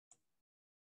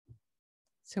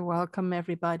So welcome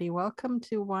everybody. Welcome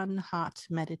to One Heart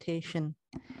Meditation.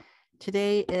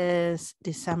 Today is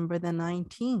December the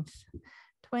 19th,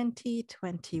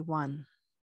 2021.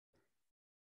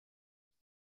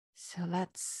 So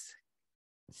let's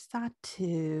start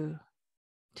to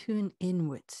tune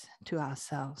inwards to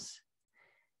ourselves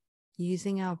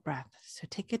using our breath. So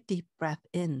take a deep breath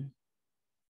in.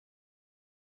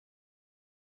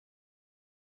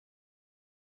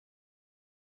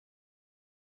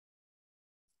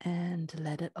 And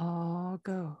let it all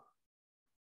go.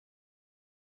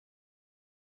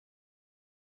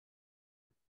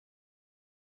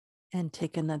 And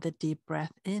take another deep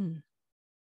breath in.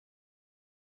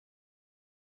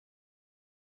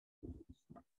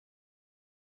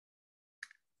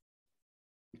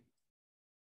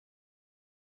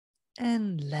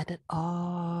 And let it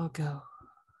all go.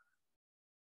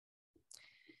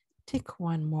 Take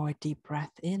one more deep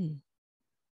breath in.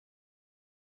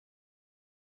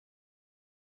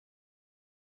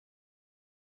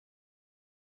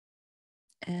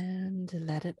 And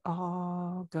let it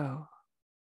all go.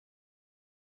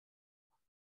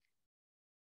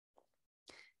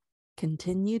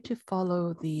 Continue to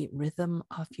follow the rhythm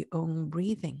of your own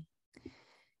breathing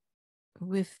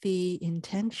with the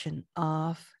intention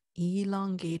of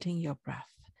elongating your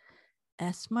breath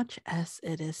as much as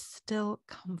it is still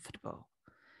comfortable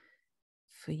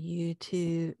for you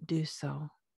to do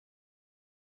so.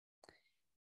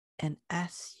 And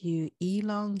as you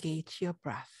elongate your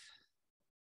breath,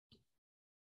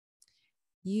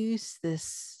 use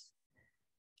this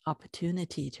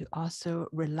opportunity to also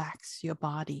relax your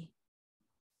body.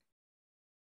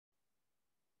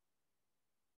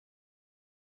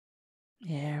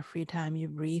 Every time you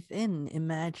breathe in,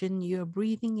 imagine you're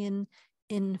breathing in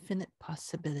infinite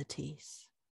possibilities.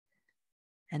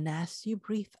 And as you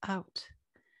breathe out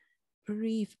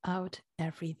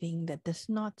everything that does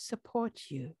not support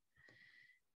you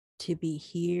to be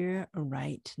here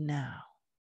right now,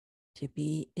 to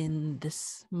be in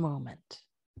this moment.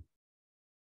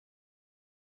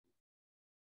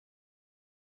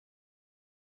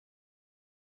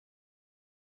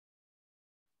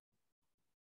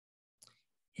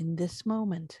 In this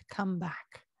moment, come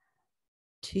back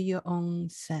to your own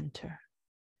center.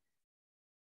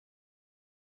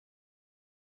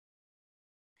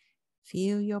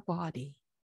 Feel your body.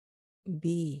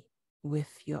 Be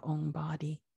with your own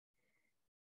body.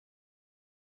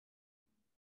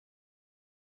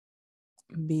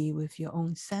 Be with your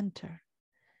own center,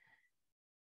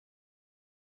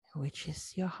 which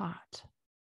is your heart.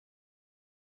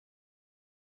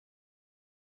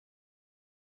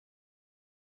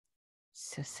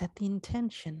 So set the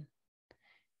intention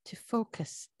to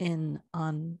focus in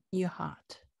on your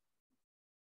heart.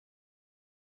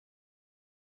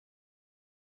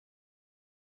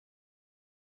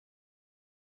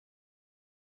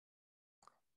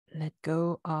 Let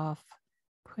go of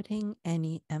putting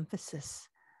any emphasis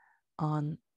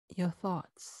on your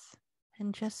thoughts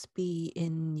and just be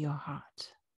in your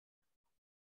heart.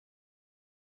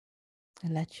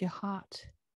 And let your heart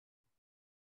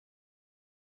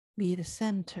be the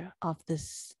center of the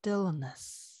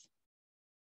stillness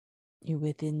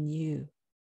within you.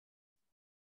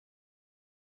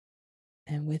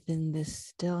 And within this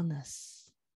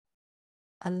stillness,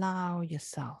 allow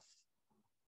yourself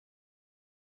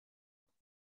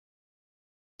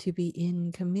to be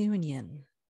in communion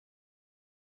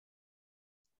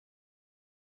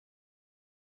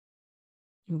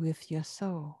with your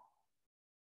soul,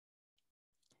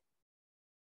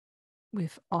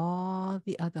 with all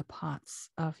the other parts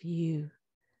of you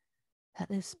that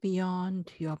is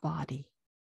beyond your body,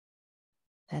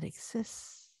 that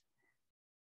exists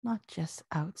not just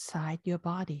outside your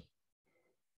body,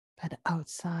 but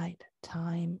outside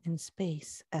time and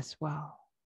space as well.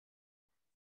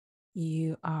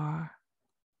 You are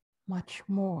much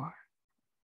more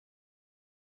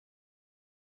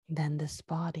than this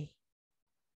body.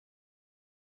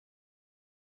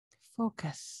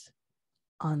 Focus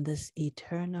on this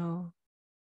eternal,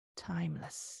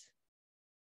 timeless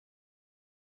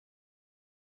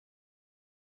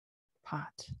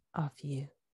part of you.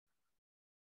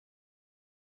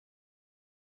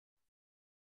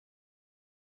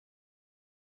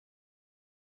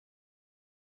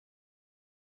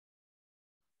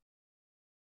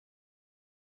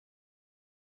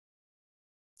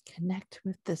 Connect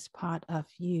with this part of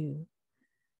you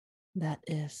that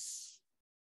is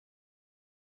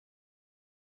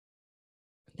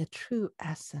the true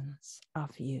essence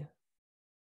of you.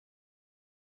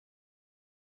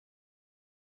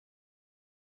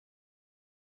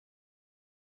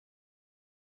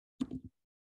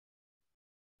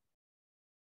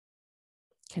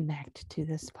 Connect to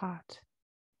this part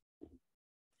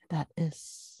that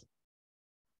is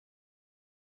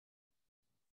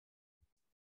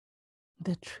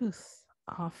the truth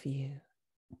of you,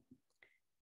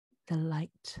 the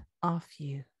light of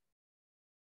you.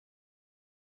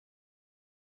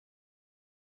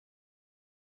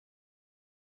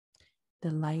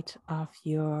 The light of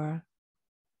your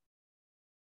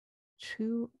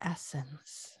true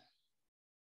essence.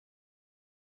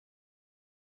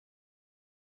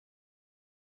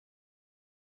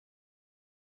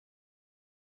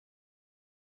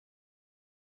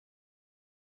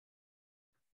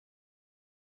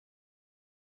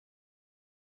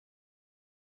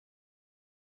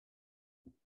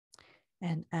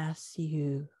 And as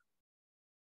you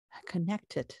are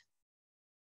connected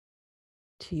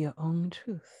to your own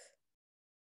truth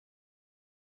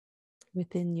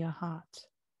within your heart,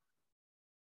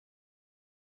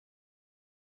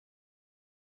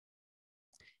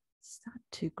 start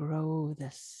to grow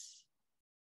this.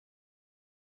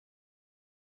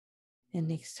 And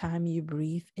next time you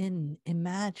breathe in,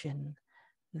 imagine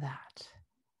that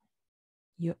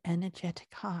your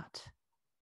energetic heart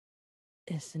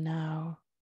is now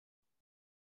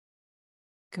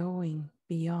going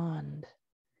beyond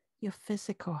your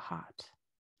physical heart.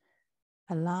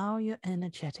 Allow your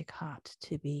energetic heart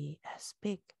to be as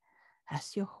big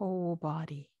as your whole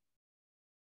body.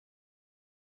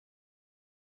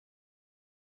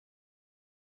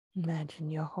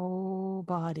 Imagine your whole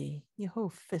body, your whole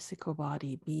physical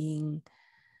body being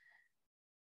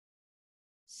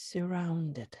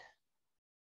surrounded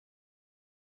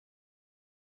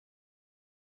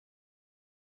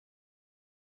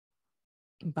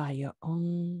by your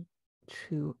own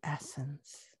true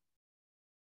essence.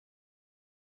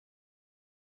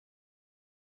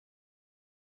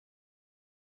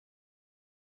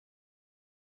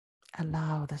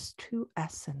 Allow this true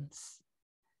essence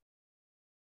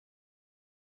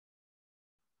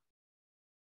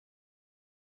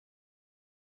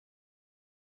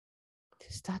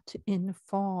to start to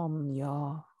inform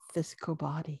your physical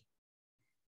body,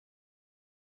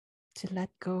 to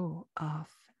let go of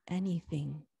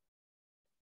anything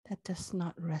that does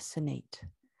not resonate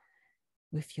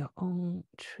with your own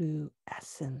true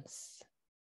essence.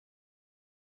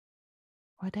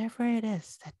 Whatever it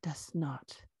is that does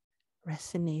not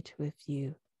resonate with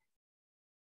you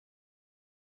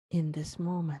in this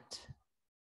moment,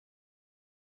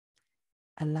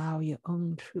 allow your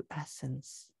own true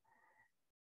essence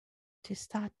to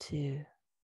start to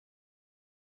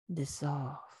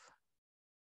dissolve.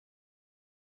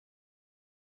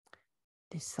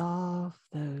 Dissolve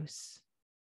those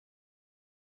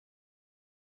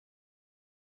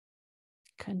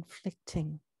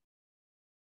conflicting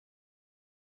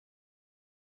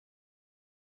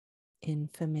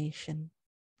information,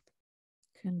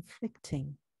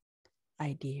 conflicting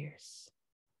ideas,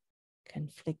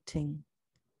 conflicting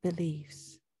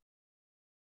beliefs.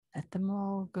 Let them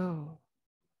all go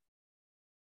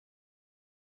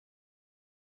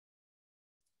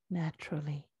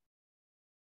naturally.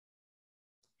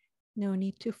 No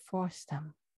need to force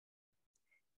them.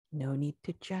 No need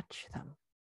to judge them.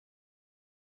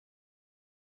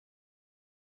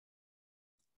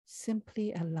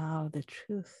 Simply allow the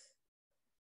truth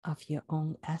of your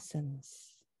own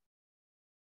essence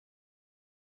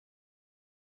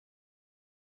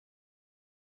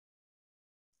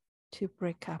to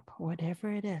break up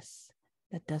whatever it is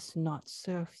that does not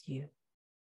serve you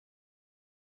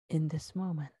in this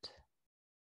moment.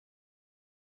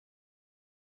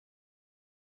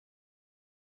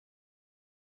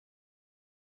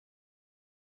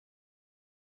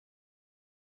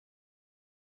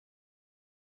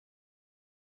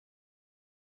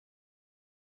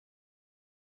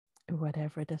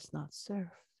 Whatever does not serve,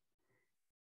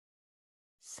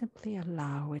 simply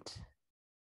allow it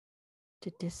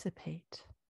to dissipate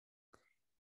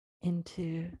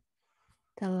into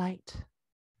the light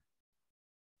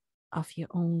of your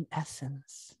own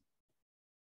essence,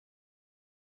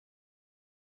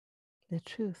 the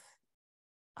truth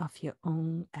of your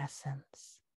own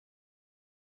essence.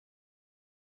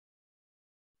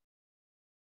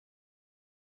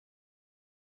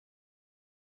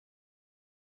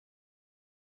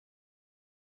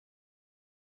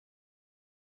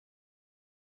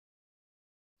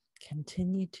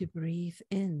 Continue to breathe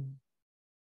in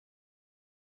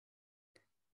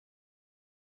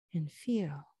and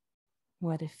feel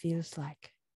what it feels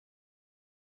like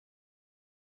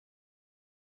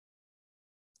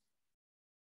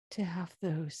to have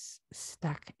those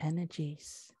stuck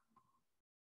energies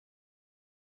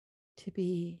to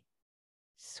be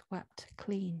swept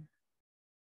clean,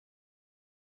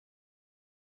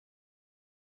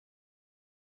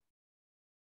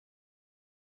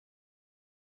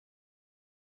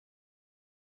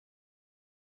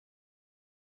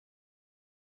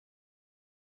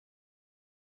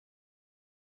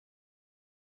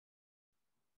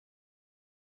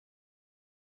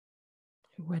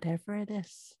 whatever it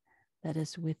is that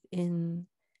is within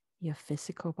your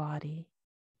physical body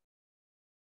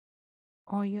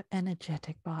or your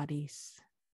energetic bodies.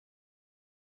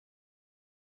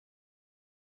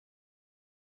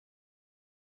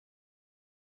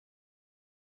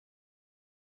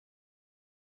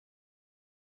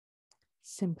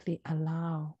 Simply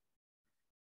allow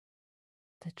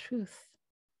the truth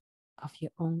of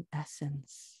your own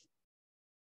essence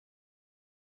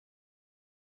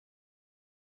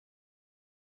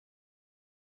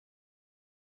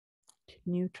to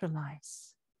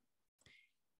neutralize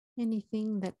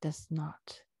anything that does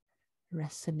not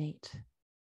resonate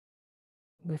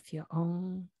with your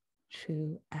own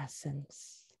true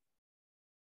essence.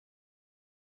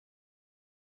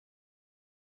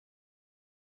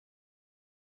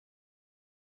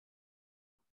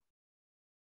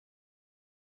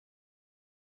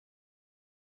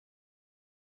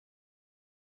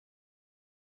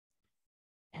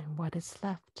 And what is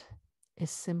left is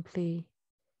simply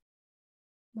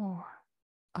more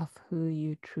of who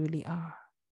you truly are.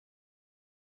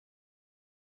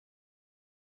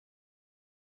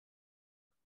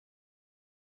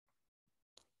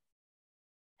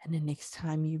 And the next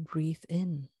time you breathe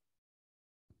in,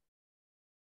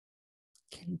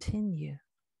 continue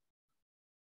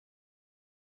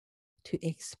to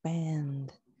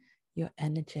expand your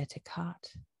energetic heart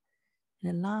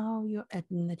and allow your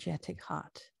energetic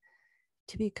heart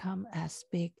to become as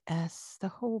big as the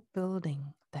whole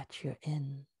building that you're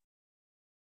in.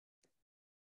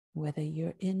 Whether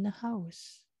you're in a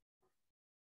house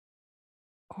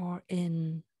or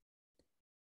in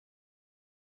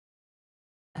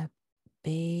a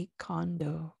big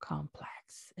condo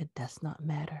complex, it does not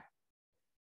matter.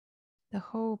 The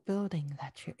whole building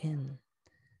that you're in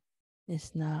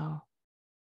is now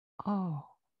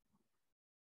all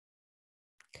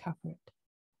covered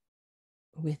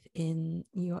within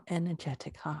your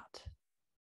energetic heart.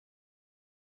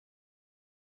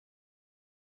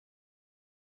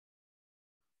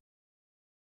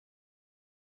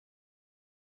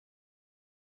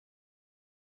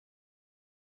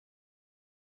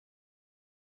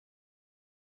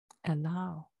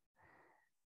 Allow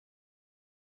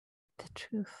the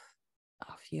truth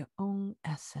of your own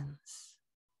essence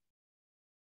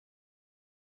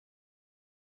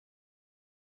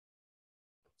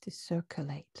to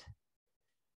circulate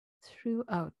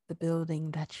throughout the building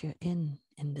that you're in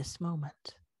this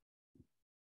moment.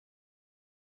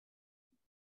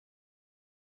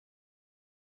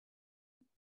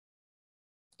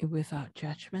 Without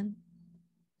judgment,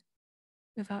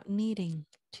 without needing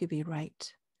to be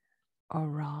right or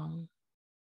wrong,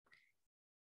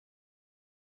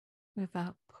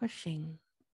 without pushing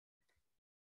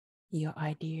your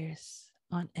ideas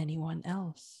on anyone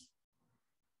else.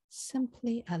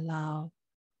 Simply allow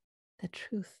the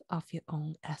truth of your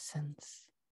own essence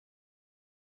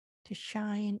to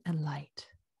shine a light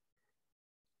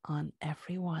on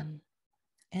everyone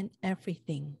and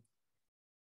everything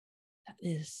that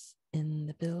is in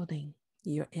the building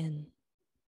you're in.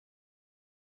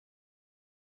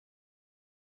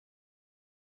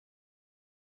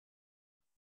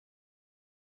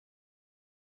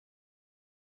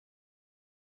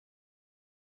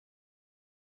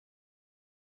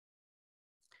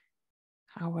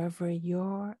 However,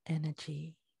 your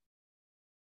energy,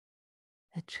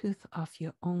 the truth of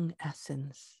your own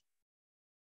essence,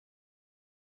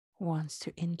 wants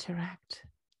to interact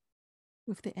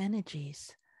with the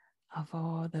energies of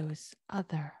all those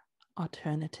other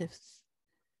alternatives,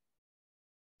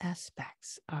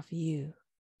 aspects of you,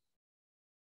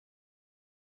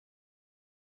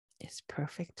 is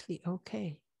perfectly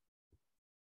okay.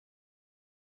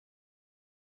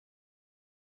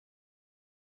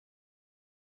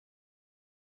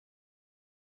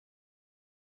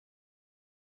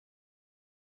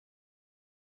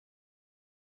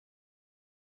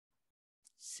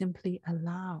 Simply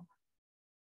allow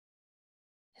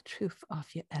the truth of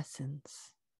your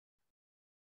essence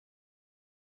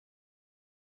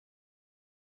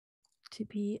to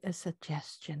be a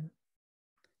suggestion,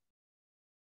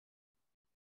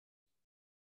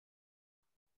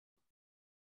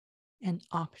 an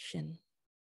option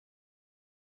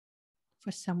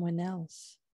for someone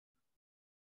else,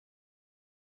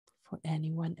 for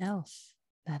anyone else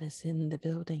that is in the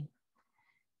building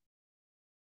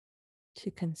to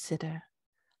consider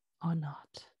or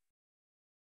not.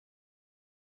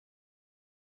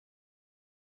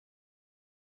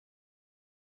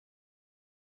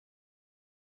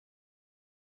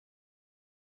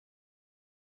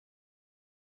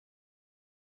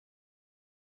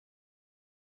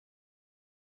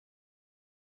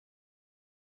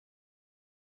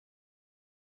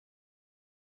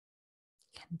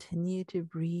 Continue to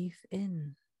breathe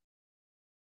in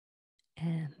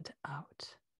and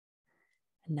out.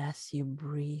 And as you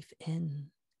breathe in,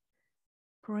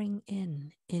 bring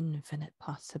in infinite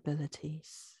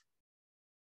possibilities.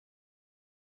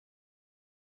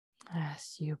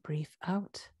 As you breathe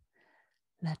out,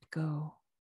 let go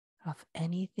of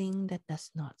anything that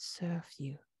does not serve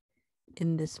you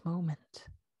in this moment.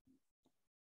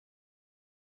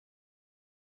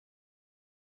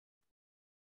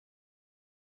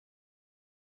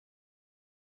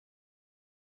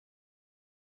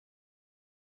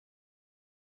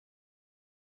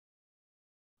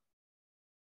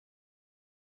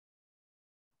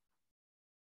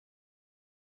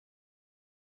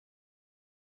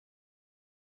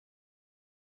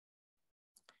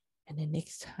 And the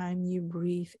next time you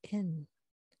breathe in,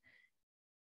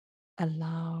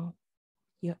 allow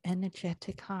your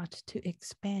energetic heart to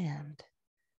expand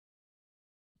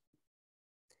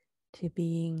to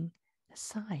being the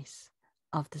size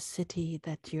of the city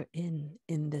that you're in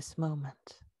this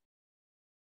moment.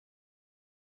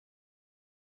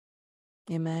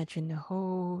 Imagine the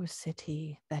whole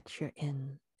city that you're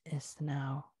in is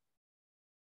now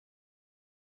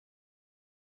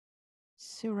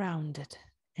surrounded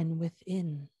and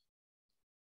within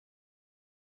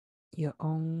your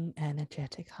own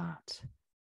energetic heart.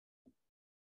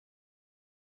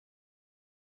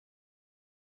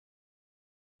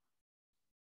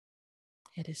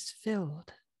 It is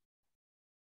filled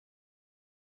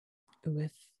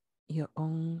with your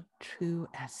own true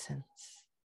essence.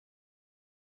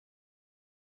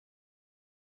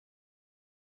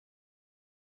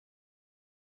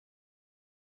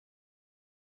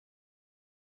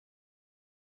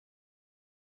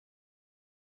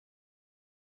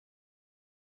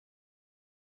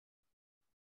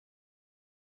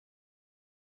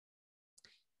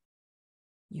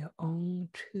 Your own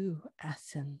true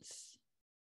essence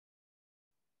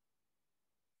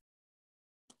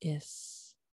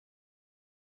is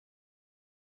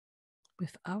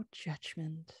without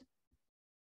judgment,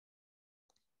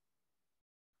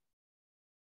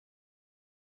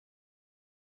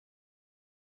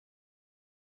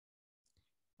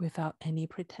 without any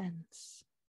pretense.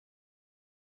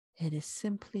 It is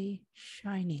simply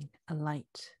shining a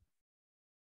light.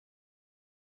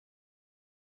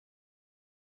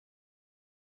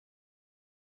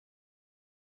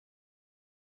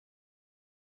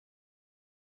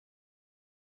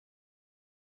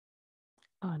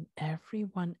 On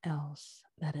everyone else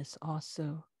that is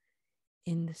also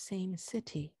in the same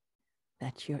city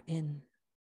that you're in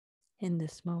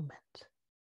this moment.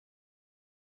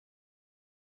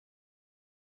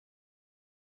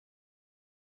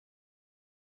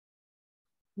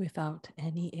 Without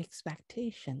any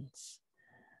expectations,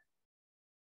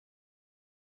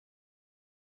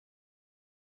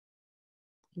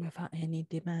 without any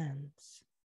demands.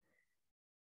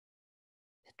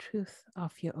 The truth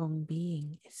of your own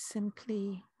being is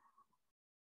simply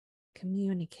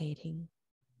communicating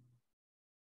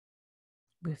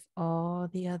with all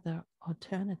the other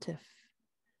alternative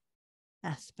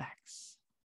aspects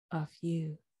of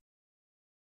you.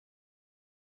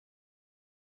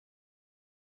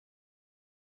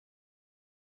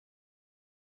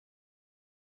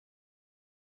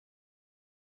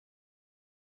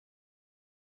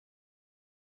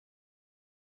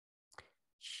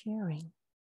 Sharing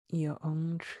your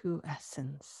own true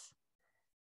essence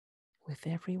with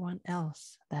everyone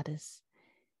else that is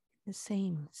in the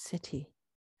same city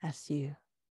as you.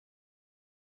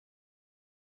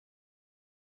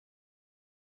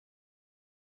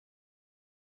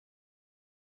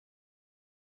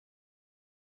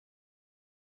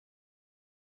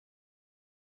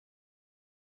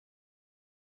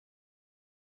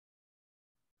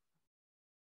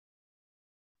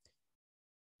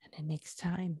 And the next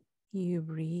time you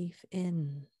breathe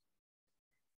in,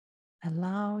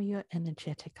 allow your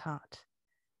energetic heart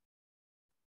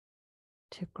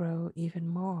to grow even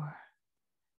more.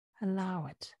 Allow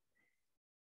it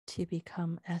to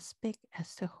become as big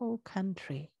as the whole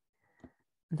country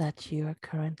that you are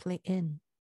currently in.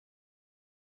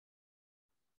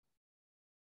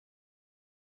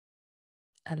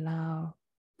 Allow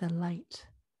the light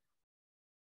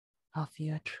of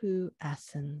your true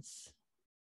essence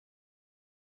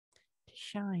to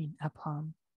shine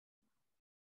upon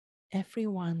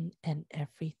everyone and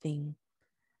everything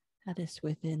that is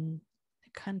within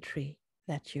the country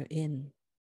that you're in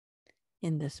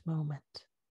this moment.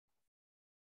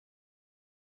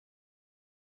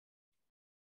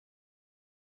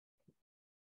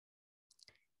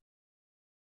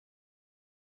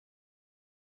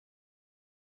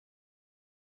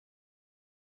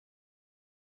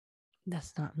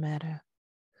 Does not matter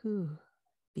who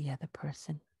the other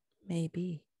person may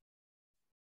be,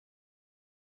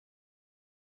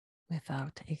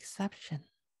 without exception,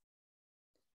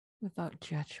 without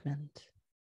judgment,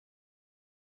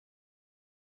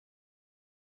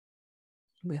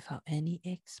 without any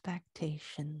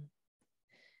expectation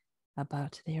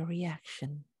about their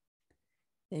reaction.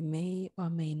 They may or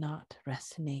may not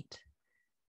resonate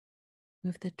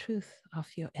with the truth of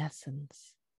your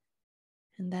essence,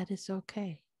 and that is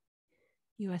okay.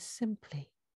 You are simply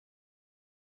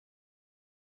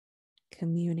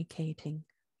communicating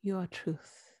your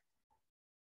truth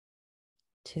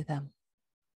to them,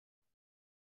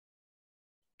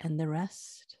 and the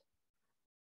rest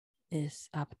is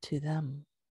up to them.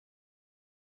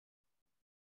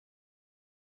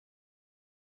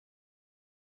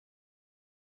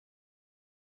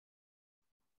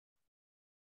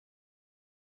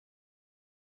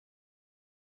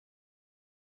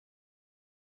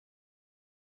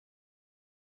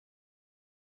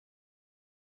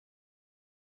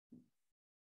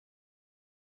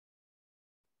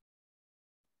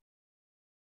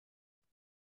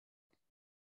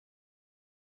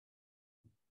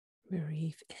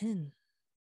 Breathe in,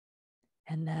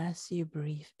 and as you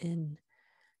breathe in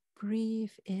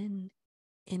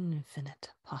infinite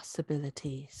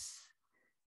possibilities.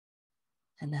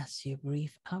 And as you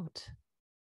breathe out,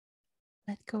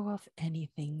 let go of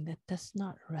anything that does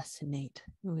not resonate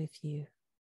with you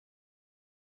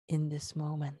in this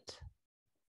moment.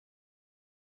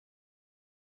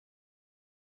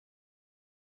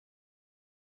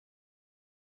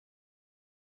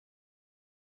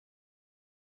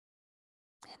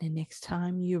 And the next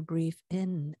time you breathe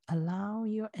in, allow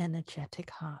your energetic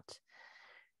heart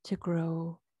to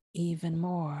grow even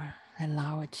more.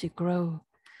 Allow it to grow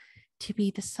to be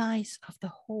the size of the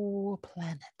whole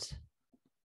planet,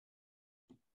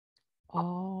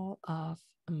 all of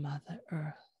Mother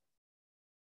Earth.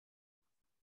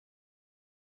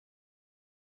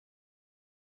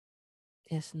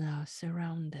 Is now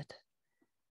surrounded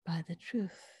by the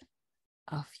truth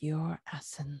of your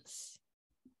essence.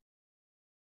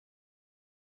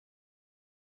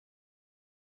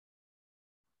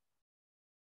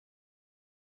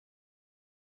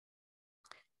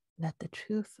 Let the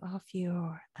truth of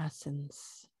your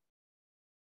essence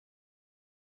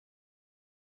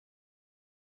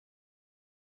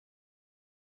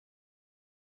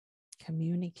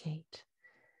communicate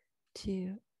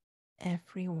to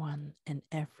everyone and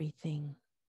everything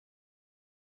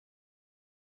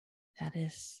that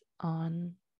is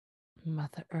on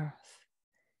Mother Earth,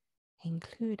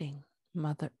 including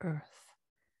Mother Earth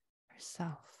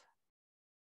herself.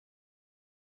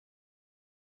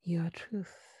 Your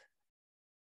truth,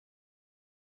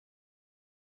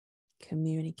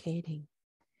 communicating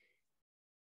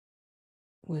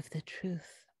with the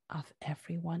truth of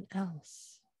everyone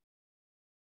else.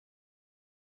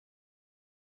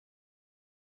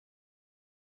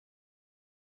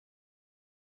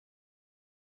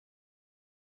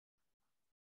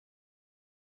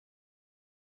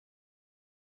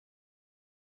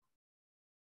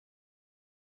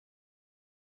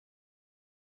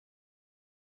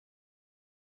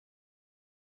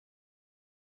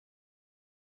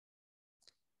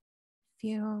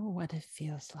 Feel what it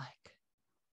feels like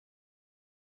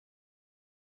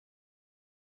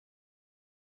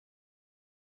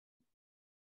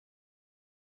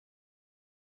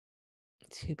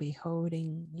to be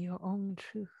holding your own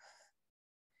truth,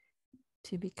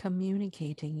 to be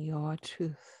communicating your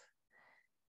truth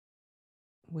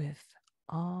with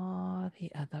all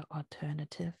the other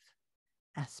alternative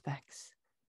aspects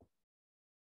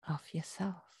of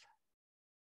yourself.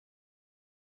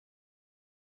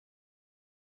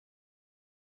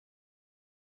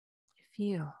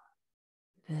 Feel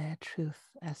their truth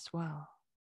as well.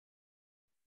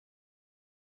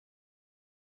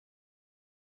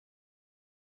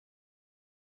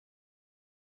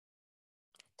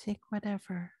 Take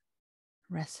whatever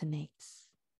resonates,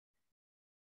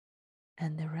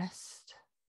 and the rest,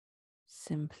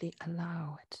 simply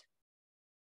allow it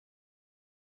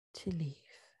to leave.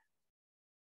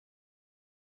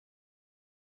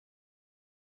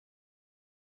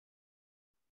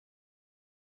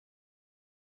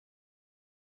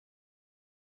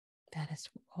 That is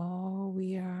all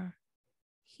we are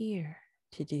here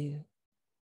to do,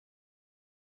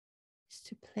 is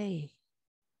to play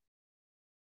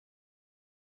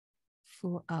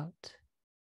full out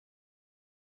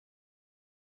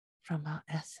from our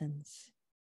essence,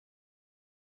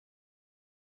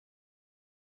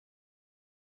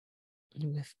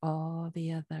 with all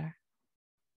the other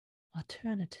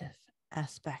alternative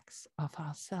aspects of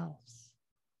ourselves.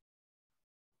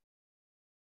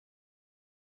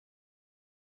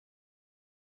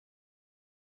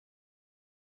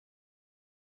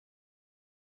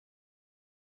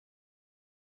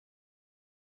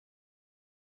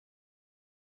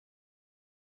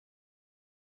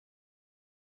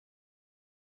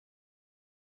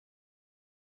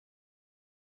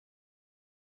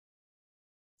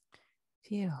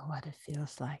 Feel what it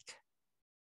feels like.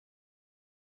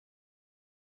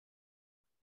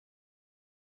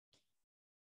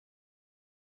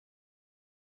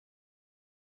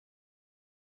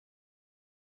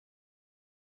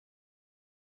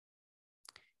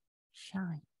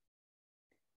 Shine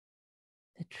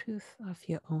the truth of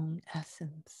your own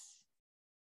essence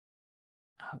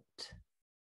out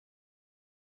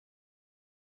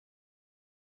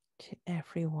to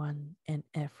everyone and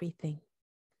everything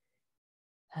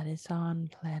that is on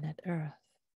planet Earth.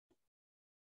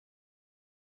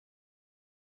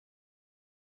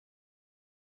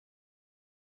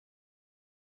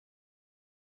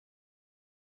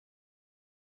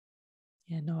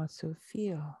 And also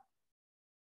feel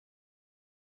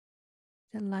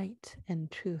the light and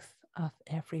truth of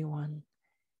everyone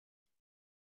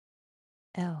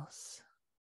else.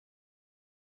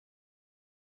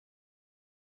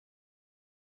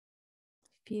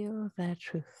 Feel the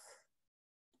truth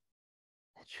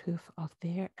of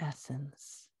their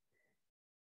essence,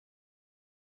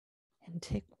 and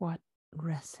take what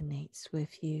resonates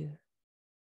with you.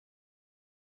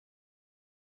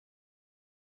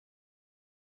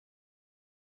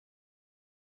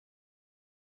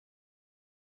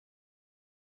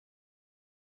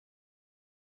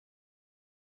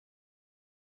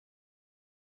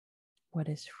 What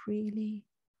is freely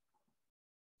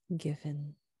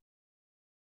given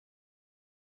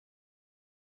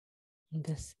in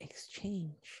this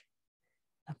exchange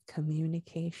of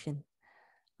communication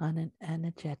on an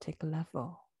energetic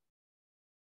level.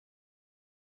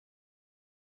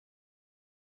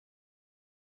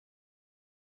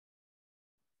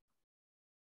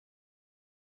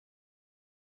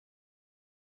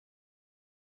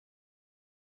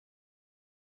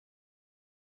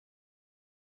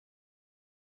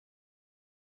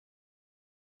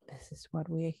 This is what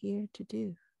we are here to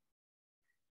do,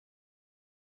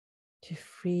 to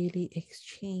freely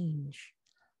exchange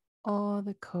all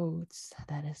the codes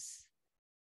that is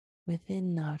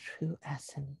within our true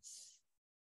essence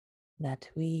that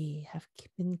we have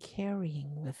been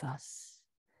carrying with us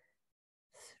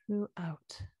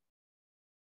throughout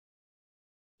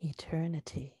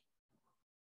eternity.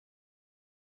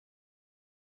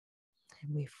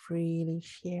 And we freely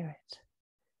share it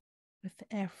with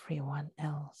everyone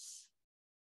else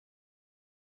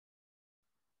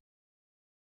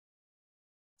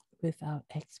without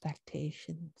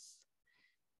expectations,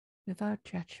 without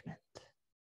judgment.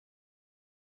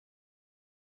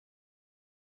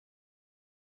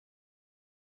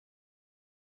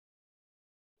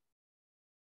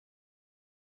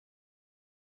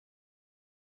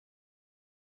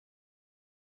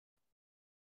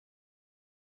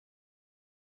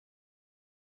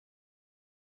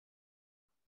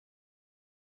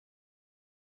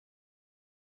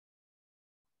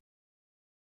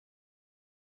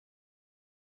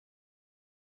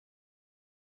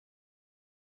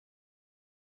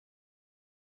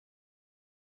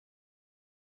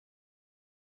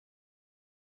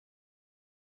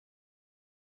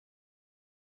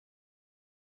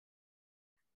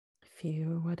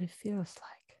 Feel what it feels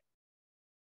like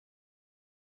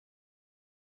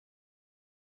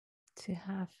to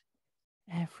have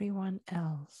everyone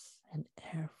else and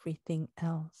everything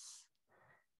else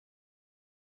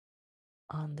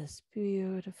on this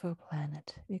beautiful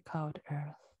planet we call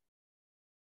Earth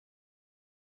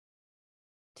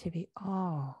to be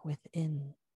all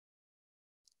within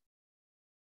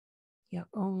your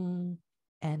own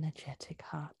energetic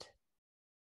heart,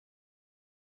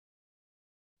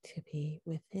 to be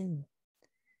within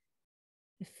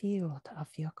the field of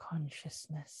your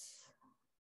consciousness.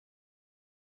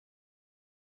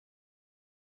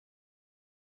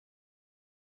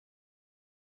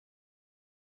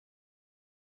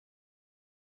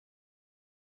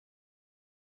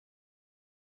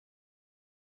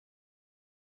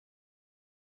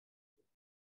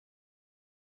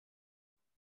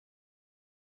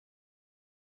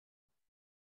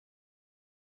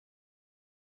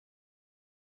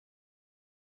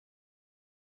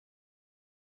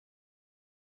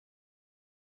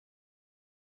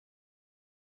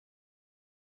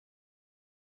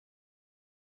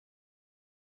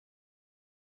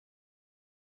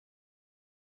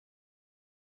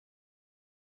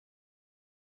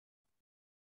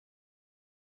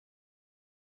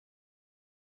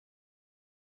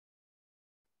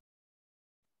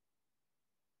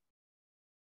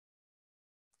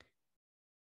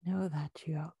 Know that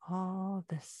you are all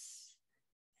this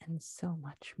and so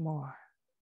much more.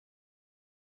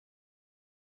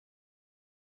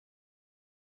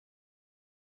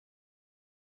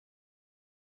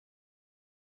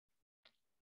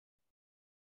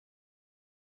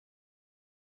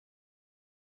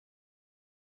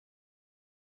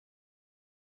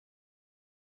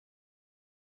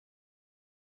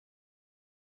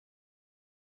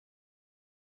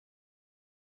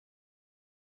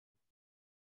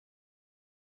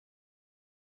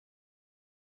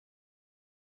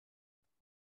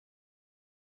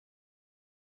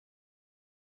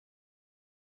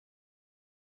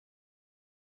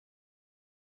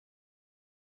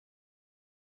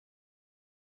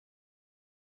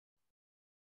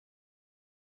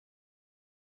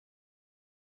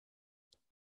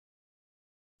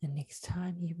 The next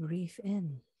time you breathe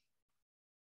in,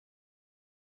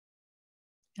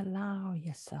 allow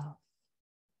yourself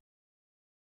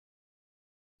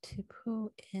to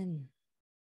pull in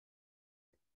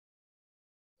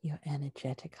your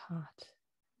energetic heart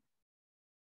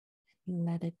and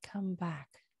let it come back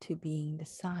to being the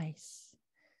size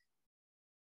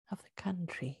of the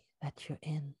country that you're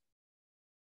in.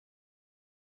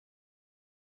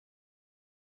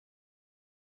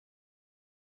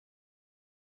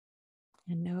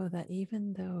 And know that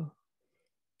even though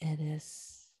it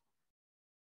is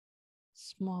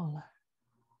smaller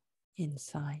in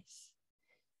size,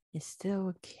 it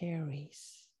still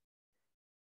carries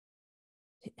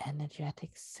the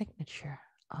energetic signature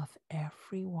of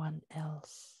everyone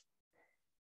else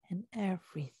and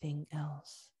everything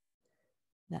else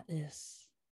that is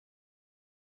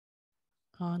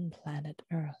on planet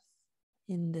Earth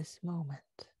in this moment.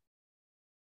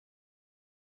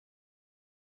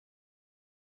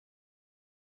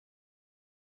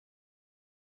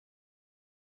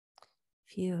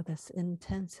 Feel this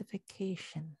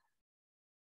intensification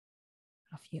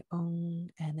of your own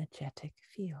energetic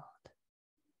field.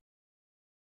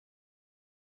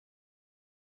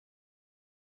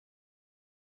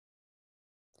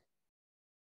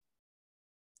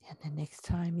 And the next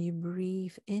time you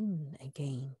breathe in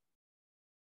again,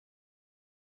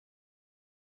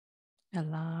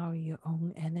 allow your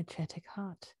own energetic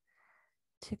heart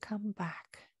to come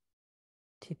back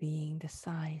to being the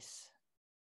size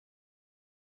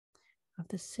of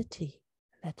the city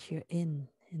that you're in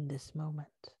this moment.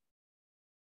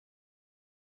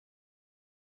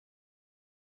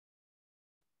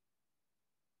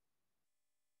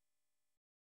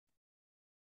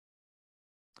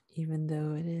 Even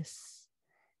though it is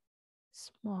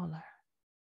smaller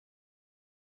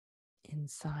in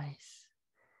size,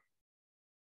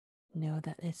 know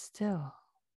that it still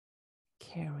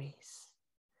carries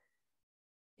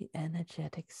the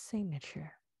energetic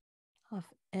signature of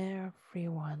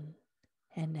everyone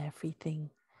and everything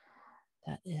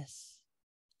that is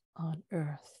on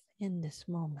earth in this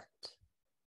moment.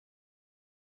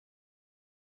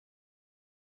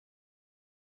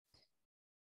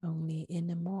 Only in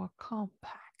a more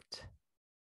compact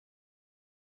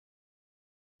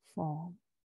form.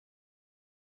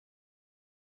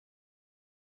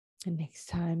 The next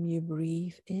time you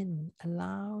breathe in,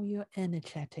 allow your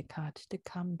energetic heart to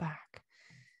come back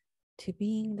to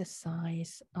being the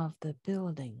size of the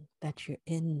building that you're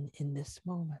in this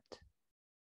moment.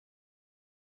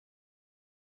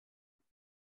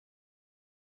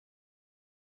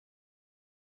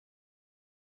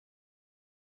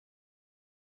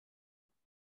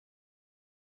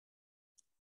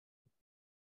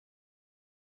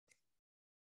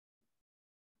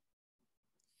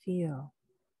 Feel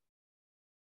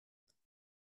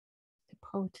the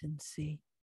potency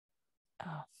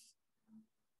of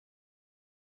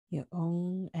your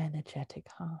own energetic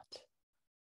heart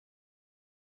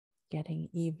getting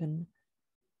even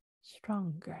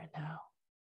stronger now.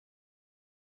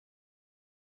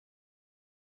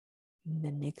 And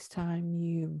the next time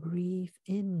you breathe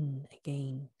in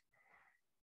again,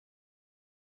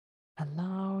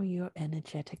 allow your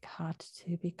energetic heart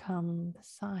to become the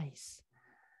size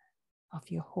of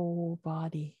your whole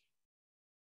body.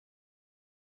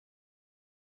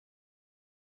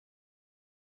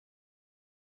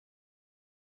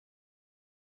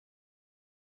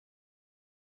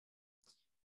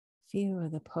 Feel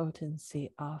the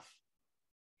potency of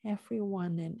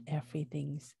everyone and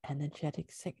everything's energetic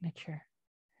signature.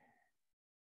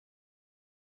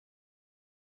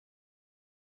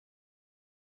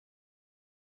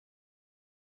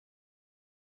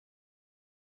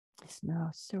 It's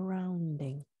now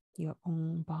surrounding your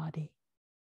own body.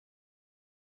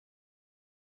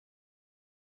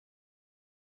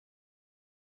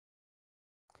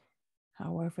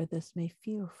 however this may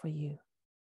feel for you,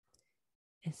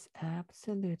 is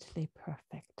absolutely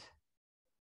perfect.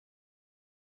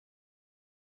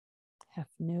 Have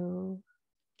no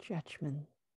judgment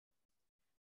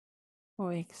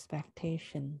or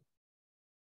expectation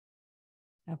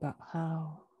about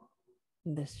how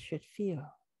this should feel.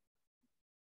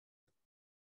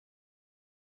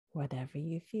 Whatever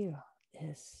you feel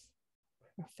is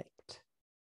perfect.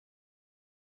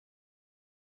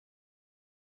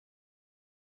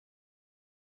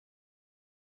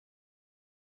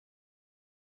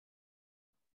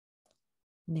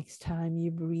 Next time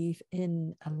you breathe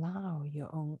in, allow your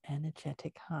own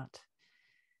energetic heart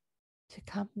to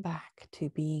come back to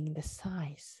being the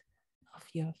size of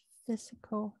your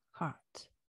physical heart.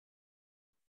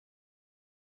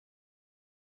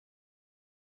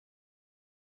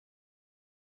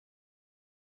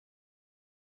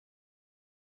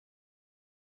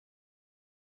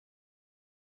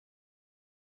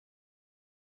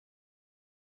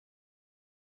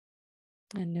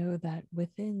 And know that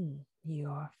within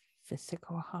your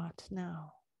physical heart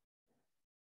now,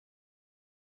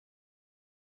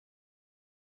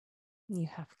 you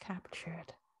have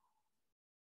captured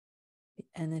the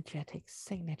energetic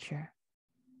signature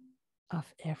of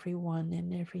everyone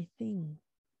and everything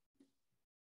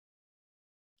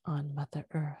on Mother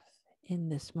Earth in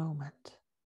this moment.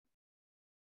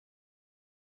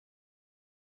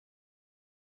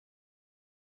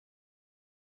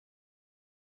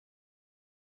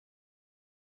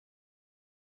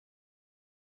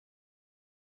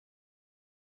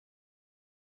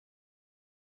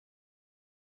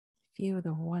 Feel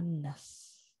the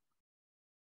oneness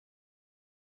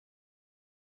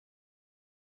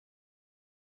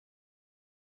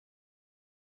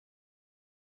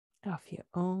of your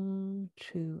own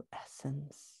true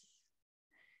essence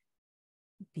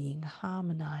being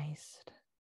harmonized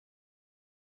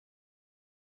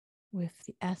with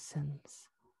the essence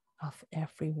of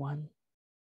everyone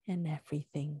and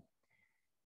everything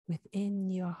within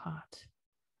your heart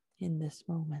in this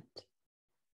moment.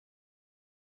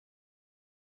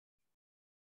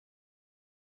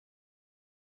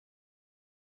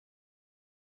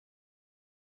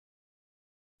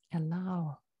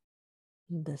 Allow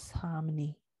this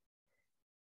harmony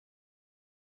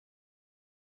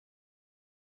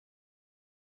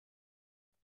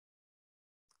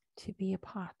to be a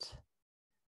part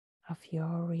of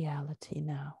your reality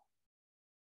now.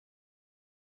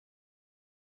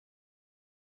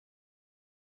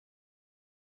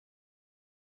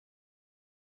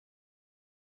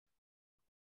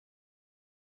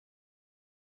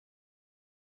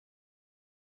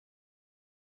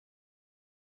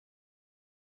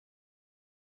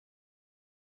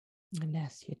 And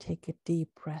as you take a deep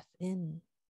breath in,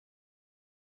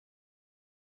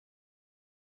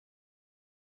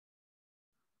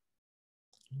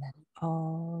 let it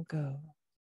all go.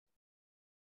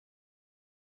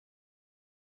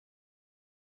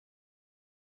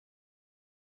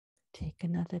 Take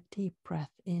another deep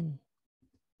breath in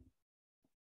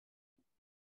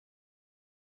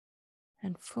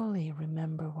and fully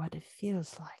remember what it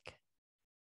feels like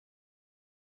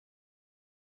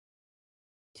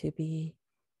to be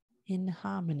in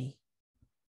harmony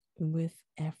with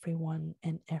everyone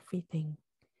and everything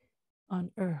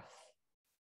on earth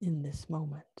in this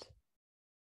moment.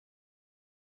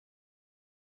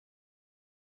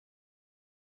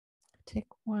 Take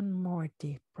one more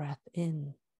deep breath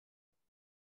in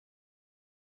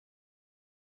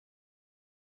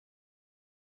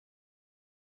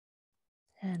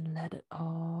and let it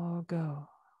all go.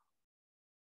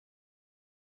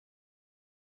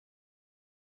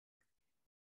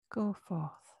 Go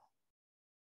forth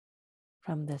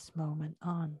from this moment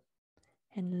on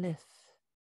and live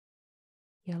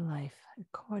your life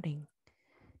according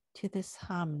to this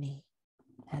harmony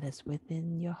that is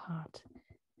within your heart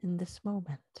in this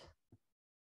moment.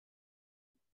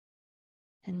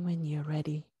 And when you're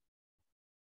ready,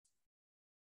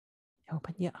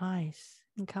 open your eyes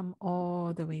and come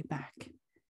all the way back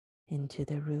into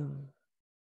the room.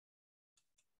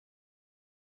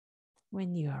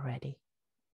 When you are ready.